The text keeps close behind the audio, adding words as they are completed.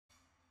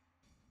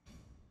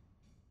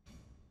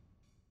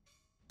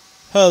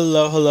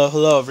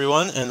Hello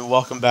everyone, and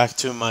welcome back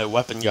to my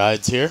weapon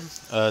guides here.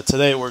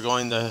 Today we're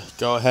going to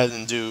go ahead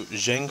and do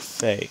Zhang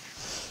Fei.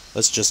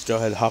 Let's just go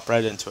ahead and hop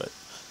right into it.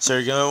 So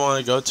you're going to want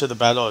to go to the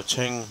Battle of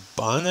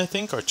Changban, I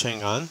think, or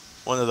Chang'an.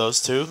 One of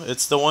those two.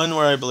 It's the one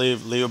where I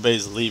believe Liu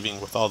Bei's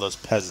leaving with all those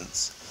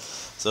peasants.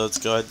 So let's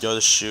go ahead and go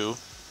to Shu.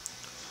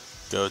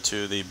 Go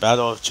to the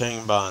Battle of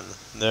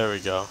Changban. There we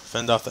go.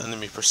 Fend off the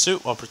enemy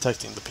pursuit while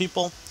protecting the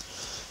people.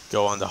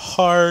 Go on to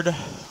hard.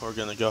 We're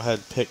going to go ahead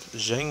and pick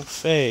Zhang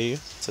Fei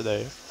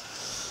today.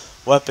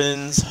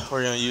 Weapons,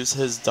 we're going to use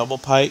his double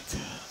pike.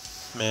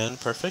 Man,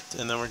 perfect.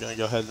 And then we're going to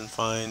go ahead and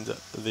find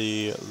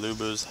the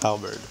Lubu's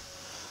halberd.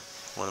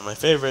 One of my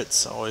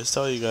favorites, I always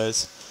tell you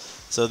guys.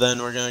 So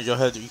then we're going to go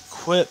ahead and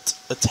equip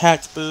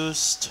attack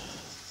boost,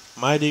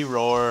 mighty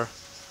roar,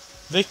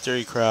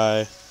 victory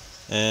cry,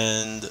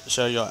 and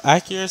shall I go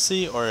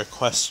accuracy or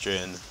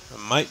equestrian? I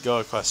might go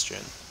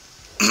equestrian.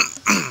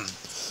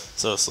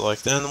 So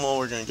select animal,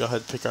 we're going to go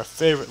ahead and pick our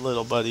favorite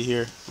little buddy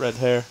here, red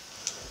hair.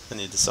 I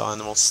need to sell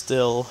animal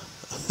still.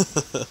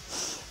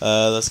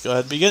 Let's go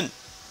ahead and begin.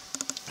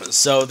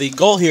 So the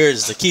goal here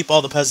is to keep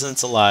all the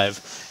peasants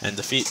alive and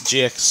defeat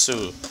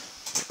Jiexu,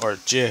 or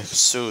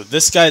Jiexu.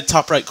 This guy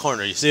top right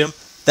corner, you see him?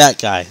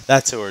 That guy,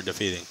 that's who we're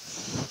defeating.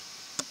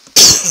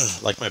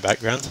 Like my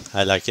background?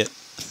 I like it.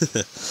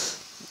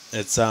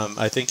 It's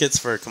I think it's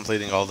for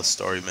completing all the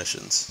story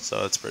missions,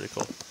 so that's pretty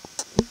cool.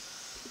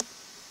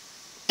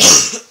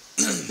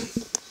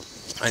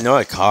 I know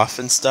I cough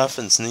and stuff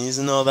and sneeze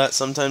and all that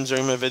sometimes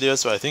during my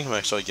videos, but I think I'm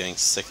actually getting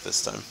sick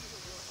this time.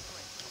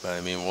 But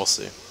I mean, we'll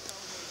see.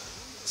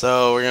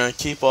 So we're going to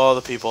keep all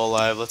the people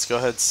alive. Let's go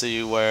ahead and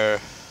see where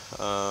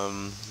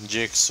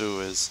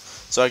Jiexu is.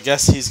 So I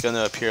guess he's going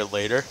to appear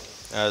later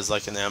as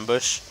like an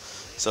ambush.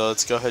 So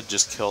let's go ahead and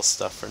just kill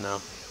stuff for now.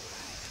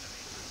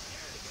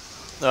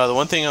 The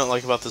one thing I don't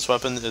like about this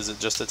weapon is it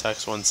just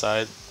attacks one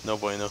side. No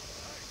bueno.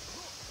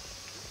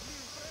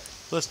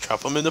 Let's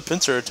trap him in a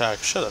pincer attack.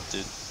 Shut up,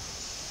 dude.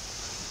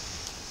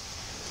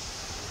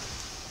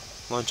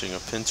 Launching a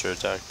pincer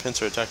attack.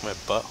 Pincer attack my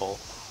butthole.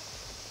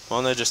 Why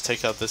don't I just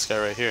take out this guy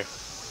right here?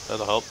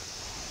 That'll help.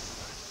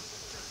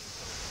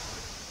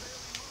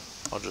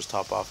 I'll just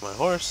hop off my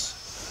horse.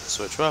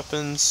 Switch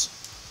weapons.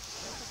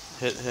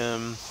 Hit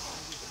him.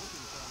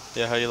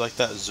 Yeah, how you like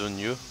that,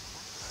 Zunyu?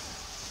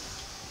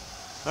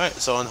 Alright,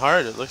 so on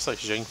hard, it looks like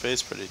Zhang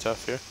Fei's pretty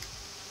tough here.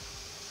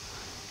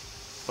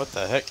 What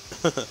the heck?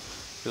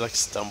 He like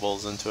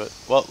stumbles into it.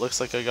 Well,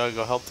 looks like I gotta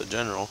go help the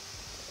general.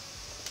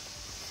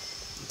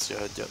 Let's go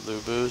ahead and get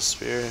Lubu's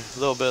spear. A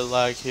little bit of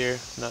lag here,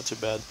 not too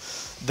bad.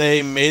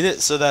 They made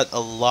it so that a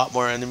lot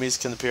more enemies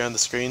can appear on the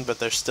screen, but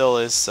there still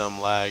is some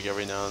lag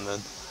every now and then.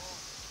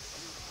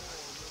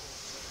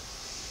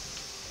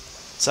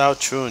 Cao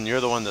Chun,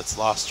 you're the one that's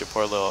lost your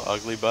poor little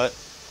ugly butt.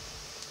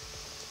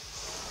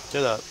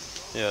 Get up.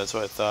 Yeah, that's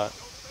what I thought.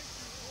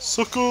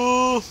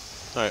 Suku!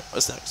 Alright,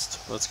 what's next?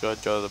 Let's go ahead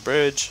and go to the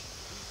bridge.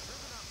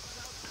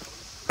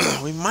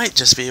 We might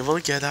just be able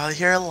to get out of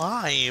here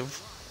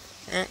alive.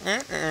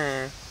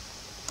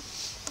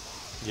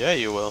 Yeah,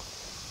 you will.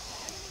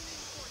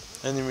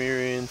 Enemy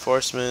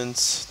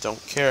reinforcements.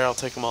 Don't care, I'll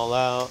take them all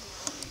out.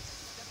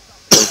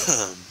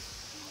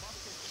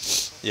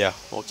 Yeah,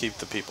 we'll keep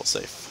the people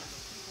safe.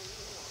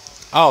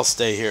 I'll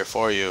stay here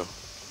for you,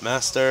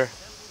 master,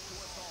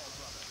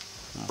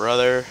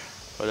 brother,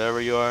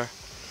 whatever you are.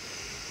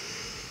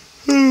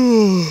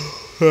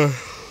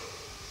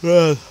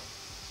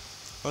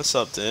 What's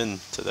up, Din,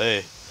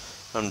 today?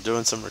 I'm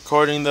doing some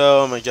recording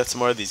though. I'm gonna get some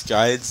more of these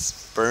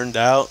guides burned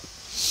out.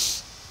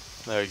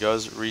 There he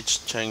goes.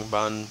 Reached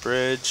Changban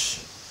Bridge.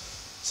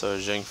 So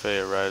Zhang Fei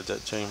arrived at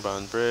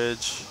Changban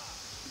Bridge.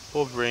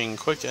 We'll bring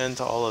quick end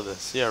to all of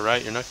this. Yeah,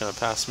 right. You're not gonna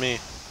pass me.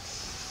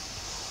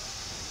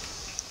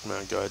 I'm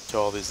gonna go ahead and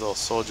kill all these little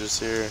soldiers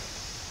here.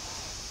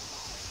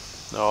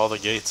 Now all the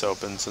gates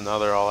open, so now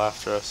they're all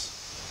after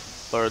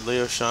us. Lord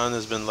Diaochan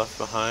has been left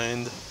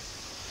behind.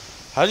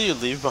 How do you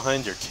leave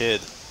behind your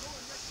kid?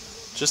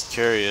 Just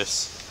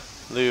curious.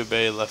 Liu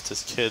Bei left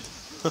his kid.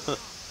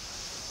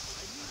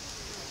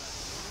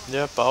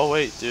 Yep, I'll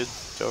wait, dude.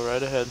 Go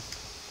right ahead.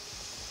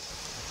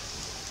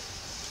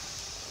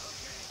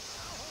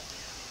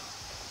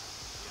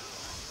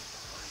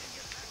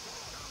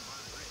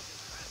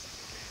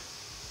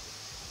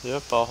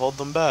 Yep, I'll hold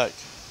them back.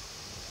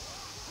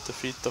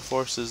 Defeat the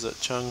forces at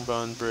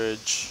Changban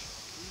Bridge.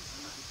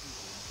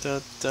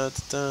 Dun, dun,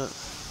 dun,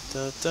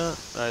 dun, dun.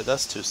 Alright,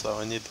 that's too slow.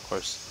 I need the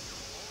horse.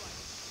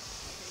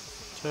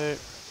 Okay.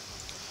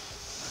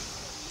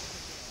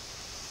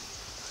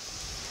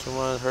 Come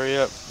on, hurry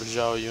up,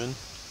 Zhao Yun.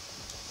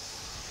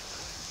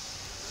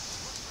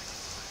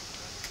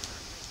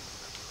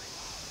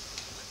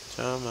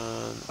 Come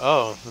on.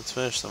 Oh, let's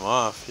finish them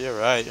off. Yeah,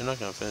 right. You're not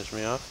gonna finish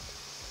me off.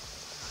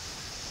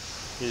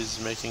 He's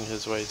making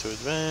his way to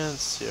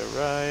advance. Yeah,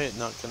 right.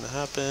 Not gonna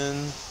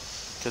happen.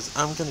 Because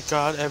I'm gonna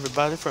guard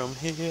everybody from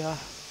here.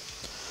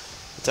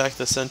 Attack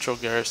the central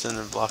garrison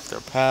and block their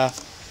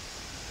path.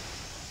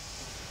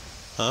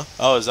 Huh?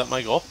 Oh, is that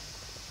my goal?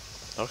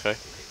 Okay.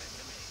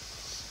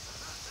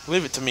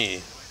 Leave it to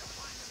me.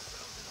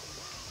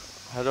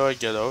 How do I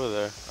get over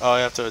there? Oh,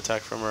 I have to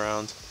attack from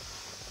around.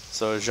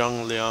 So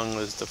Zhang Liang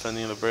is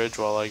defending the bridge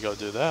while I go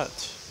do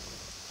that.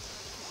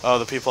 Oh,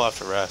 the people have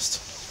to rest.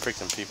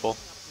 Freaking people.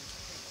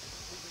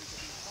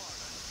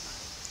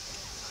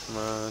 Come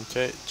on,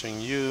 okay,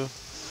 Jing Yu.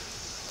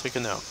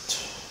 Taken out.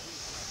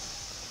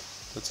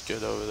 Let's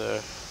get over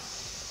there.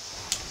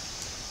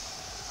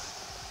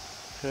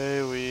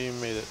 Okay, we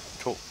made it.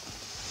 Cool.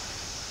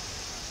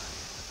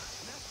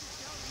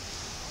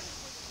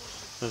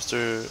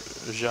 Mr.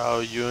 Zhao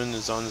Yun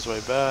is on his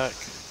way back.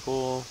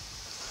 Cool.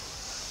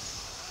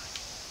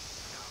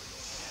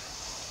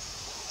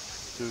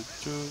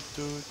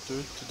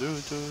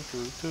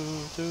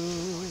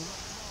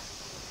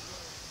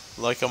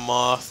 Like a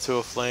moth to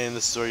a flame,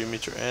 this is where you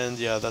meet your end.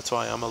 Yeah, that's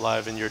why I'm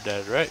alive and you're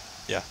dead, right?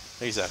 Yeah,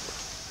 exactly.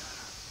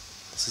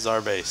 This is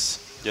our base.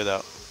 Get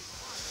out.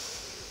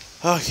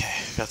 Okay,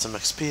 got some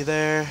XP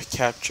there.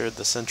 Captured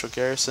the central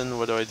garrison.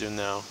 What do I do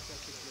now?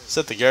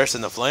 Set the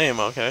garrison aflame.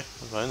 Okay,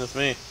 fine with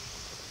me.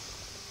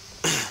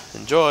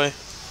 Enjoy.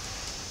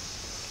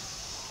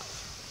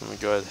 Let me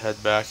go ahead and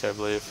head back, I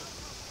believe.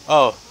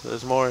 Oh,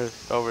 there's more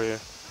over here.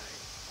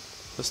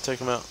 Let's take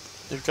them out.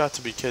 You've got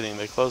to be kidding.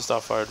 They closed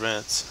off our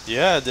advance.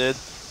 Yeah, it did.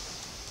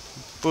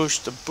 Bush,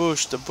 the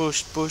bush, the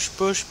bush, bush,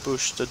 bush,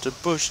 bush, the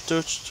bush,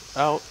 bush.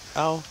 Ow,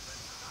 ow.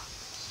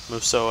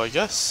 Muso, I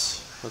guess.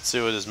 Let's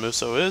see what his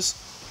Muso is.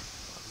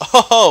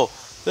 Oh,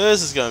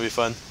 this is gonna be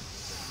fun.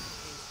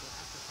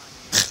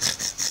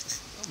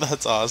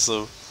 That's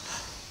awesome.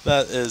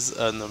 That is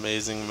an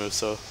amazing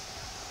Muso.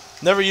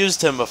 Never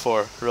used him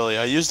before, really.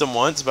 I used him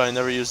once, but I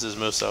never used his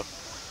Muso.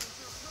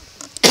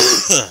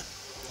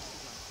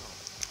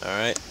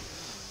 Alright.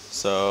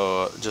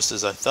 So, just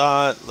as I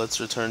thought, let's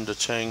return to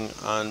Cheng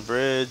on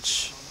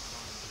bridge.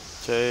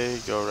 Okay,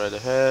 go right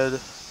ahead.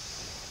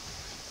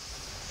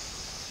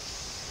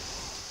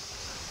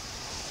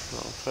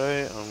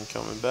 Okay, I'm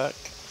coming back.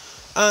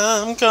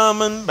 I'm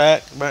coming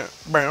back. I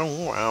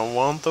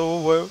want the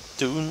world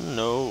to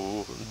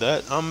know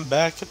that I'm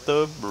back at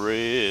the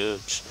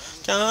bridge.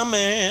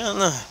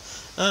 Coming.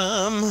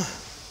 I'm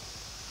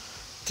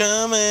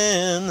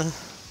coming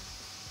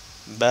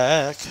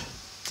back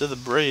to the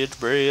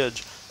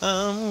bridge.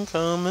 I'm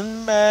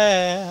coming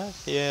back.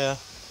 Yeah.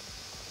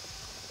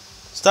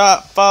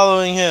 Stop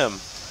following him,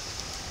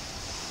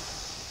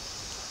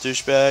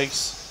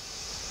 douchebags.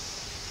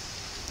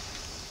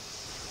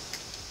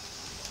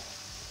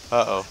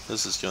 Uh-oh,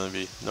 this is gonna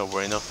be no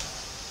bueno.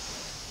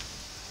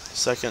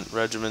 Second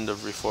regiment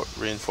of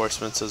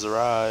reinforcements has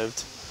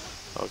arrived.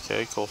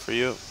 Okay, cool for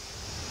you.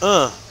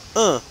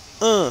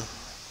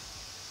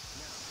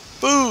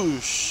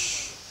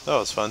 Boosh! That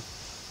was fun.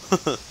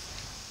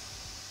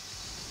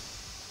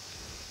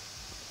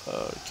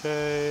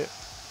 Okay.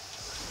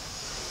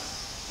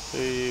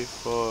 3,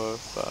 4,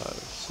 5,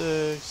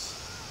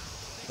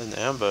 6. An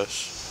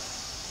ambush.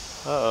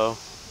 Uh-oh.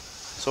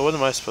 So what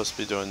am I supposed to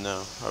be doing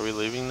now? Are we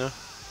leaving now?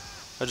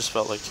 I just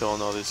felt like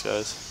killing all these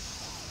guys.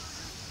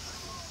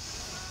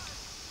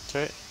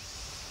 Okay.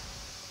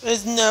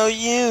 There's no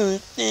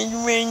use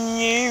in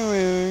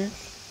renewals.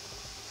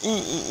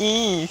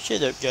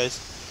 Shut up, guys.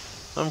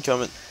 I'm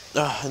coming.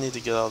 I need to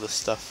get all this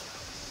stuff.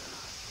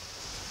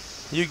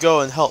 You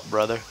go and help,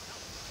 brother.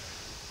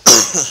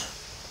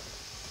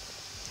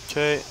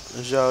 Okay,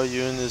 Zhao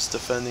Yun is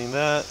defending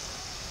that.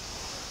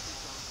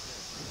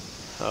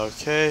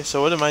 Okay,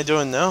 so what am I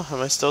doing now? Am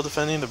I still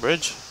defending the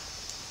bridge?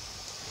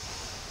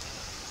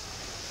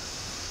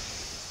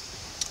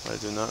 I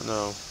do not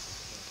know.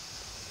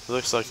 It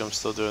looks like I'm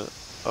still doing it.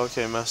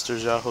 Okay, Master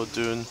Zhao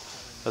Yun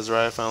has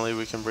arrived. Finally,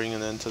 we can bring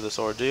an end to this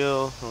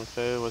ordeal.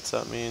 Okay, what's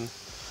that mean?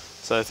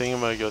 So I think I'm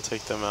gonna go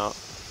take them out.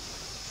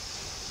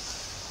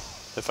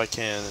 If I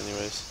can,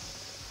 anyways.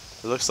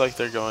 It looks like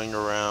they're going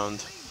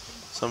around.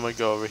 So I'm gonna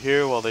go over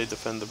here while they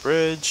defend the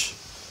bridge.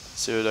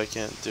 See what I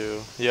can't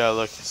do. Yeah,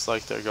 look, it's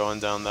like they're going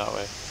down that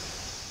way.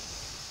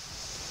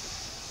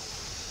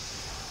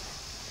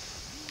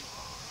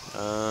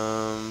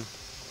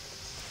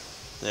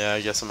 Yeah,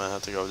 I guess I'm gonna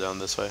have to go down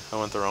this way. I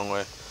went the wrong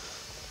way.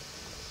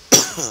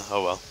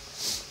 Oh well.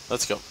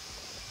 Let's go.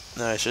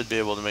 Now I should be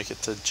able to make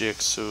it to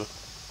Jiangsu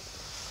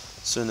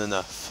soon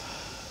enough.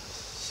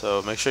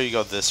 So make sure you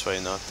go this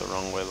way, not the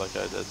wrong way like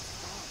I did.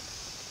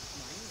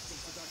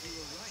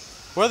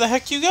 Where the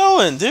heck you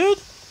going, dude?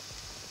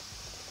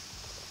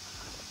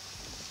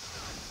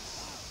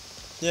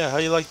 Yeah, how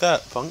you like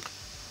that, punk?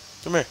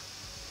 Come here.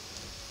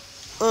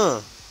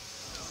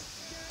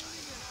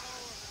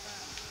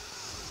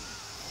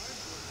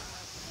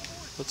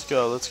 Let's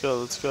go, let's go,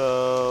 let's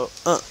go.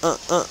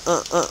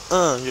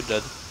 You're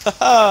dead.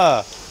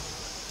 Haha!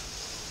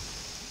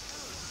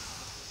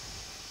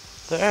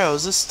 The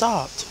arrows just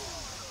stopped.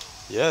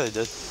 Yeah, they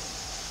did.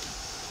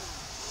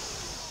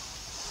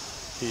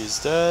 He's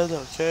dead,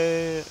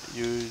 okay.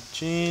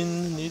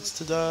 Eugene needs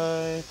to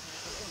die.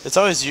 It's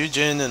always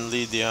Eugene and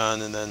Li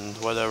Dian and then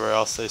whatever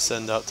else they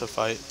send out to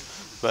fight.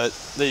 But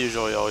they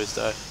usually always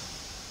die.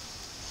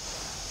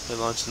 They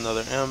launched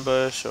another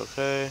ambush,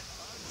 okay.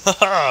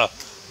 Haha!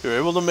 You're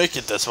able to make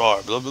it this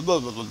far. Blah blah blah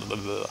blah blah blah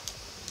blah.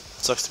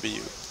 Sucks to be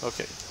you.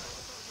 Okay.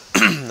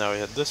 Now we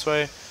head this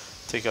way.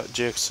 Take out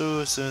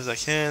Jiao as soon as I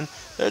can.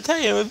 They're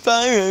attacking with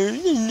fire.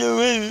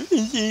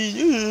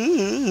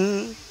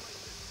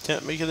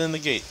 Can't make it in the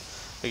gate.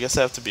 I guess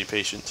I have to be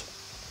patient.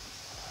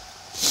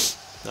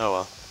 Oh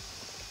well.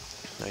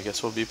 I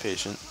guess we'll be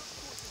patient.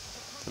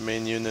 The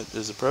main unit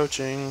is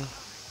approaching.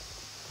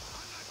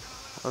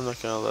 I'm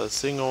not gonna let a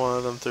single one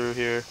of them through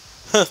here.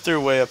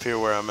 Through way up here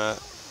where I'm at.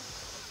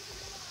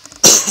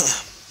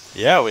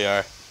 Yeah, we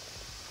are.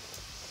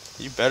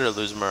 You better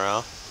lose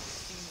morale.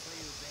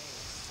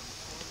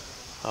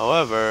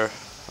 However,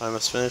 I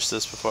must finish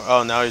this before.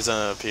 Oh, now he's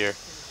gonna appear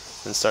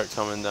and start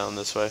coming down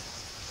this way.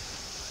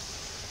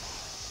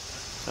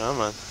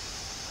 Come on.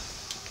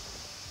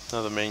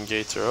 Now the main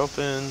gates are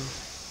open.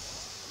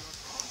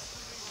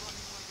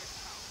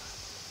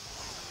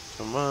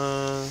 Come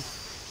on.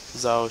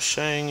 Zhao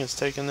Shang is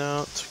taken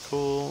out.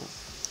 Cool.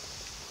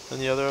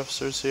 Any other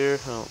officers here?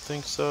 I don't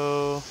think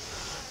so.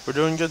 We're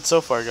doing good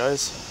so far,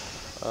 guys.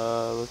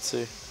 Let's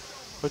see.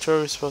 Which way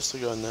are we supposed to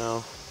go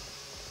now?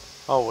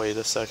 I'll wait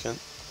a second.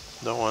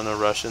 Don't want to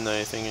rush into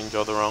anything and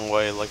go the wrong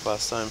way like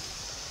last time.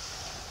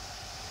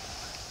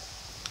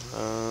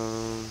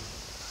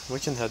 We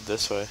can head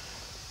this way.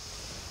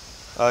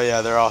 Oh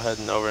yeah, they're all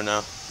heading over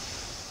now.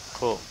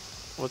 Cool.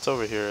 What's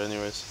over here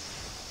anyways?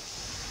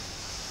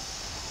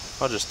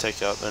 I'll just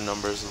take out their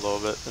numbers a little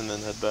bit and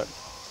then head back.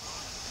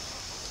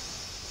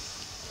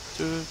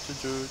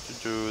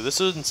 This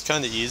one's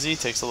kind of easy.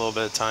 Takes a little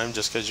bit of time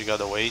just because you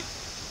gotta wait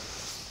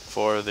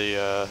for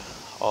the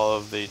all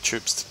of the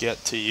troops to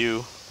get to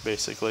you,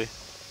 basically.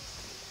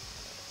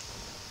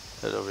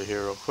 Head over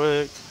here real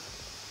quick.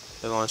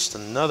 They launched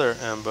another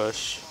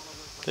ambush.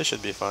 They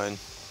should be fine.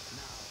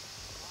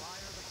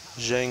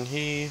 Zhang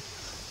He,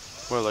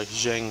 more like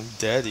Zhang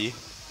Daddy.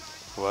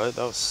 What?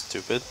 That was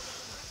stupid.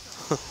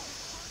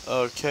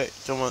 Okay,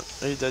 come on.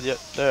 Are you dead yet?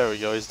 There we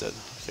go. He's dead.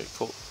 Okay,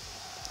 cool.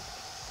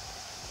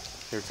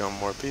 Here come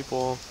more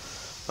people.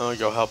 I'm gonna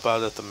go help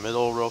out at the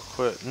middle real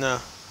quick. Nah,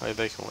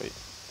 they can wait.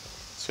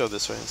 Let's go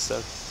this way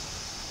instead.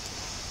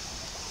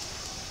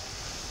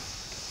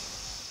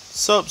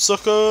 Sup,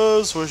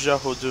 suckers? Where's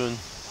Zhao doing?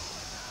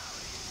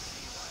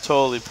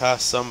 Totally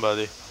passed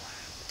somebody.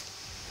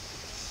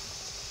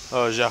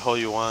 Oh, Zhao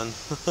Yuan.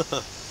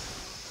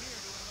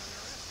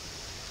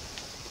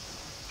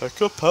 I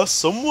could pass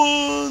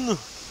someone.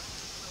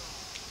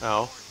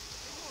 Ow.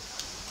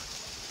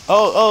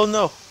 Oh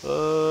no.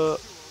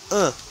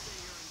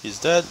 He's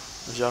dead.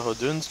 Zhao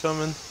Dun's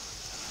coming.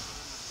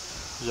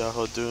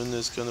 Zhao Dun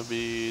is gonna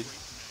be.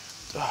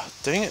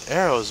 Dang it,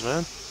 arrows,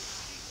 man.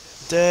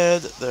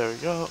 Dead. There we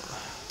go.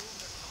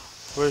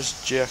 Where's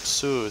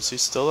Jiao? Is he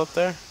still up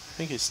there? I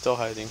think he's still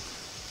hiding.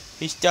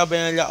 He's still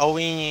being a little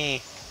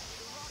weenie.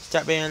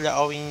 Stop being a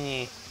little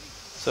weenie.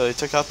 So they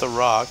took out the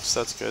rocks.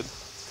 That's good.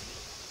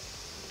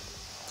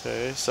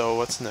 Okay, so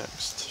what's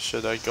next?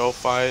 Should I go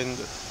find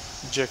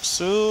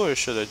Jiao or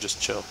should I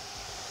just chill?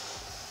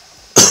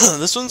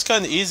 This one's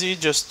kind of easy.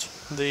 Just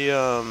the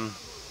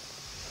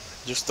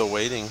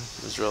waiting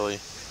is really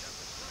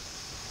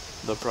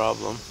the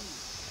problem.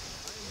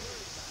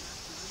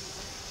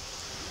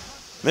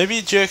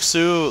 Maybe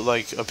Jiao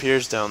like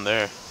appears down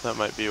there. That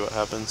might be what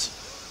happens.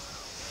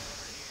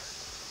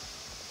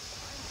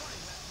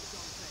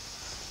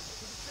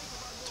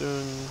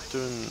 Dun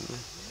dun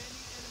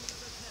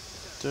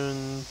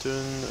dun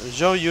dun.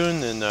 Zhao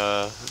Yun and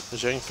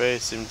Zhang Fei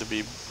seem to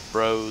be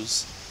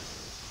bros.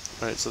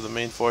 Alright, so the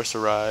main force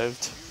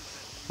arrived.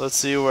 Let's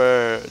see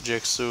where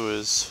Jiao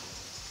is.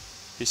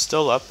 He's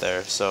still up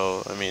there,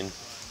 so I mean,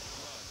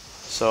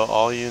 so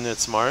all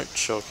units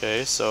march.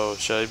 Okay, so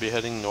should I be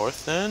heading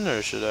north then,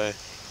 or should I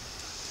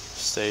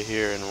stay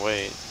here and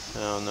wait? I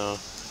don't know.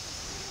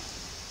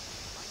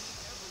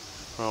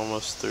 We're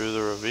almost through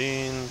the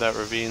ravine. That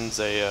ravine's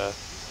a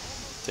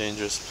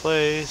dangerous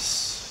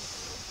place.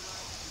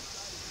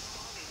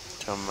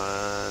 Come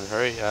on,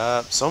 hurry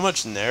up. So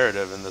much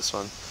narrative in this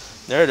one.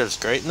 Narrative's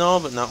great and all,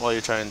 but not while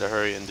you're trying to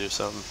hurry and do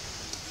something.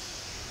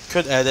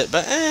 Could edit,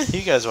 but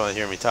you guys want to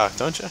hear me talk,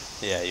 don't you?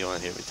 Yeah, you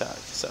want to hear me talk,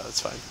 so it's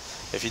fine.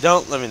 If you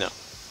don't, let me know.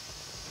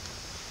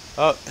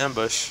 Oh,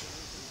 ambush.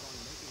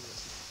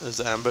 Does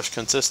the ambush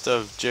consist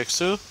of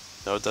Jiao?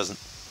 No, it doesn't.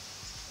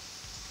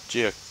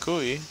 Jiao,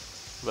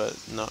 but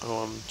not who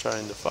I'm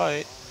trying to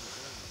fight.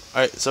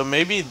 Alright, so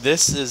maybe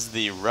this is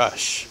the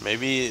rush.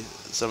 Maybe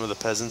some of the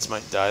peasants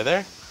might die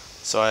there,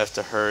 so I have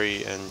to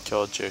hurry and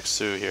kill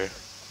Jiao here.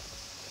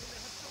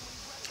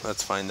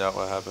 Let's find out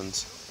what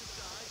happens.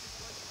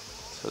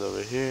 Head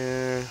over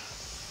here.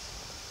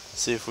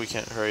 See if we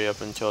can't hurry up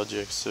and kill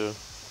Jiao.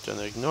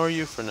 Gonna ignore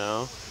you for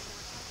now.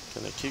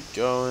 Gonna keep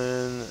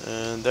going,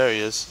 and there he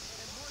is.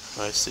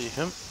 I see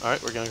him.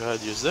 Alright, we're gonna go ahead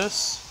and use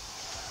this.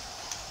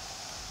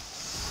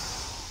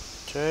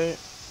 Okay.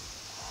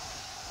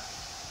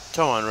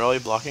 Come on, really?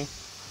 Blocking?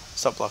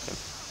 Stop blocking.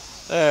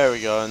 There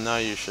we go, and now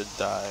you should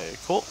die.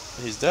 Cool.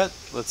 He's dead.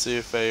 Let's see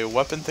if a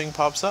weapon thing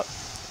pops up.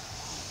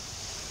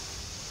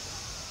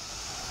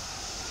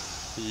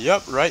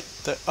 Yep, right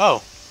there.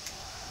 Oh.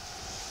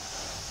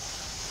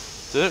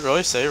 Did it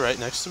really say right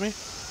next to me?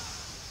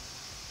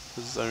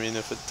 'Cause, I mean,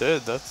 if it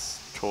did, that's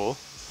cool.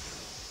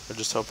 I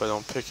just hope I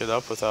don't pick it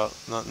up without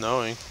not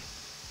knowing.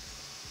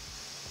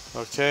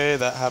 Okay,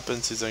 that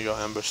happens. He's gonna go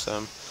ambush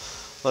them.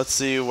 Let's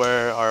see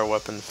where our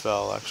weapon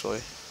fell,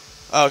 actually.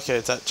 Oh, okay,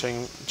 it's at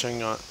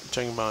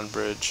Chengban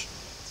Bridge.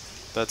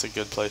 That's a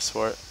good place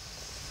for it.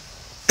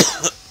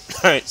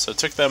 Alright, so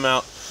took them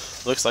out.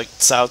 Looks like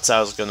Cao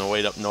Cao's gonna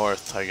wait up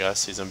north, I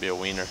guess. He's gonna be a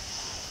wiener.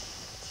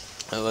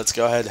 Let's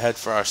go ahead and head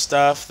for our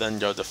stuff, then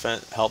go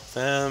help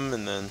them,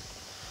 and then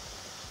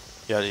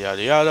yada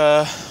yada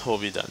yada. We'll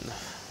be done.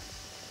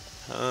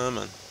 Come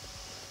on.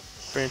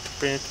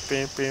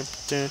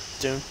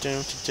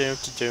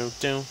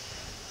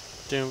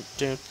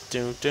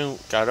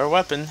 Got our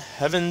weapon.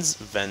 Heaven's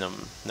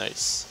Venom.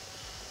 Nice.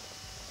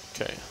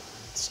 Okay,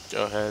 let's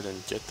go ahead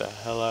and get the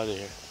hell out of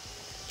here.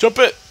 Jump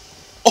it!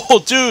 Oh,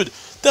 dude!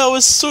 That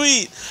was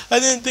sweet! I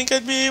didn't think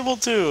I'd be able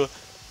to.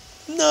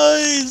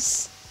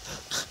 Nice!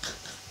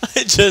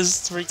 I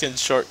just freaking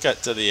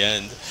shortcut to the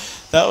end.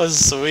 That was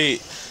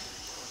sweet.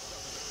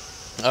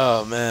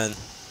 Oh, man.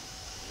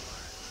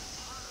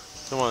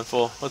 Come on,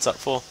 fool. What's up,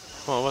 fool?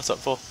 Come on, what's up,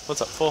 fool?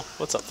 What's up, fool?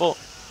 What's up, fool?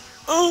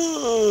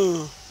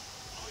 Oh!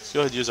 Let's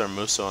go ahead and use our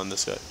Muso on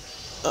this guy.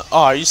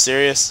 Oh, are you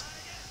serious?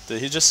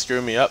 Did he just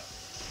screw me up?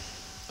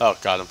 Oh,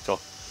 got him. Cool.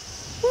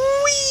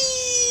 Whee!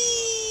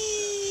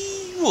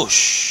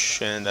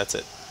 Whoosh! And that's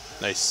it.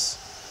 Nice.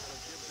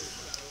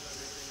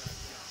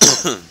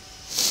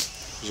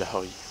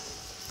 Zhao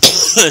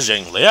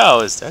Zhang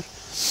Liao is dead.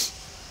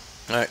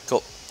 Alright,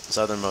 cool.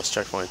 Southernmost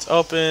checkpoint's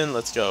open.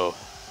 Let's go.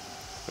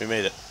 We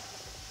made it.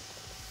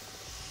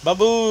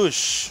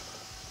 Baboosh!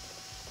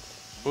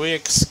 We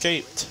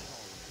escaped.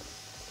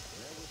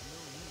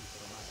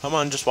 Come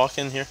on, just walk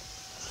in here.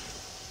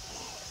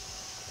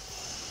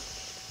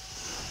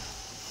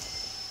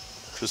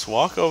 Just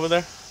walk over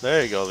there.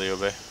 There you go, Liu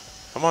Bei.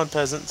 Come on,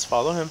 peasants,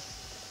 follow him.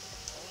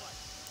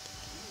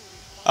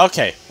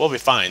 Okay, we'll be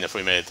fine if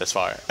we made it this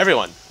far.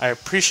 Everyone, I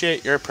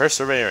appreciate your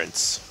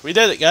perseverance. We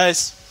did it,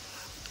 guys.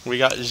 We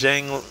got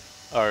Zhang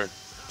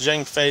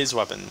Fei's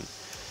weapon.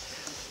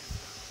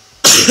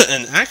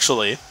 And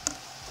actually,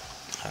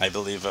 I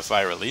believe if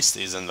I release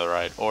these in the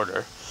right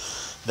order,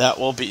 that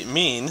will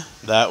mean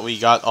that we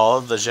got all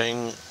of the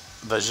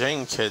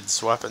Zhang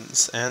kids'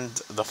 weapons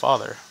and the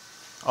father,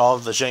 all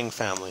of the Zhang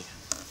family,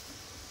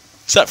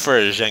 except for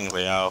Zhang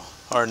Liao,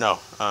 or no,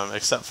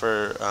 except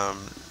for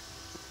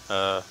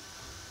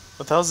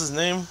what the hell's his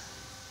name?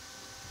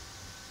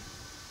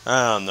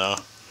 I don't know.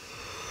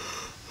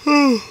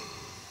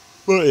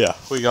 But yeah,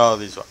 we got all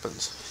these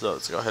weapons, so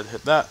let's go ahead and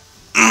hit that.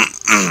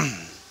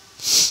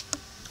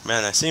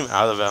 Man, I seem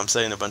out of it. I'm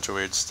saying a bunch of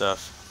weird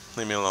stuff.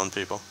 Leave me alone,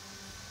 people.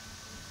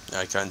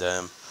 I kinda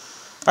am.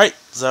 Alright,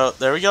 so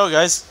there we go,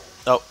 guys.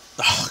 Oh,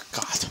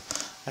 God.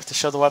 I have to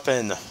show the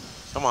weapon.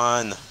 Come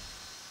on.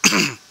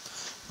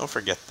 Don't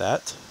forget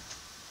that.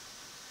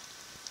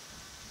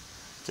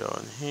 Go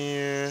in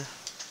here.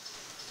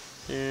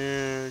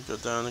 Here. Go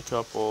down a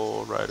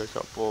couple. Right a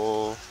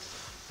couple.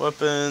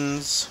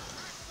 Weapons.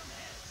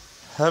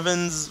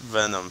 Heaven's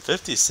Venom.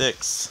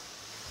 56.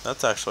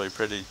 That's actually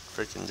pretty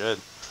freaking good.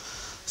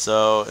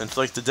 So,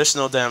 inflict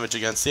additional damage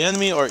against the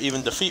enemy or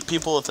even defeat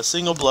people with a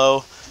single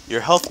blow.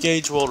 Your health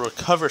gauge will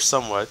recover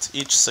somewhat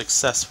each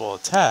successful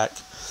attack.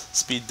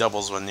 Speed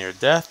doubles when near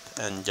death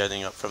and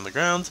getting up from the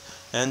ground.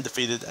 And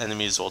defeated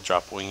enemies will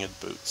drop winged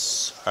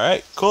boots.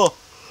 Alright, cool.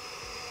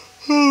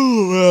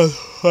 Oh, man.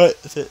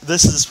 Right.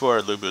 This is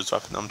for Lu Bu's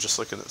weapon. I'm just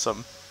looking at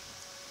something.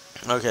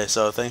 Okay,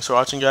 so thanks for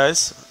watching,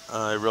 guys.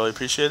 I really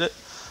appreciate it.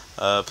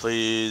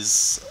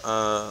 Please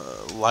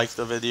like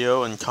the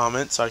video and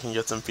comment so I can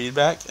get some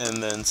feedback,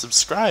 and then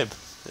subscribe.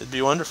 It'd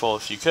be wonderful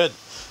if you could.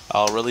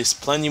 I'll release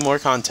plenty more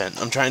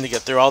content. I'm trying to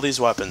get through all these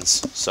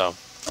weapons, so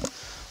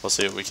we'll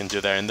see what we can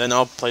do there, and then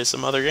I'll play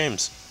some other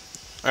games.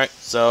 Alright,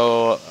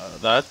 so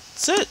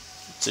that's it.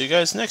 See you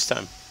guys next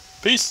time.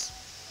 Peace.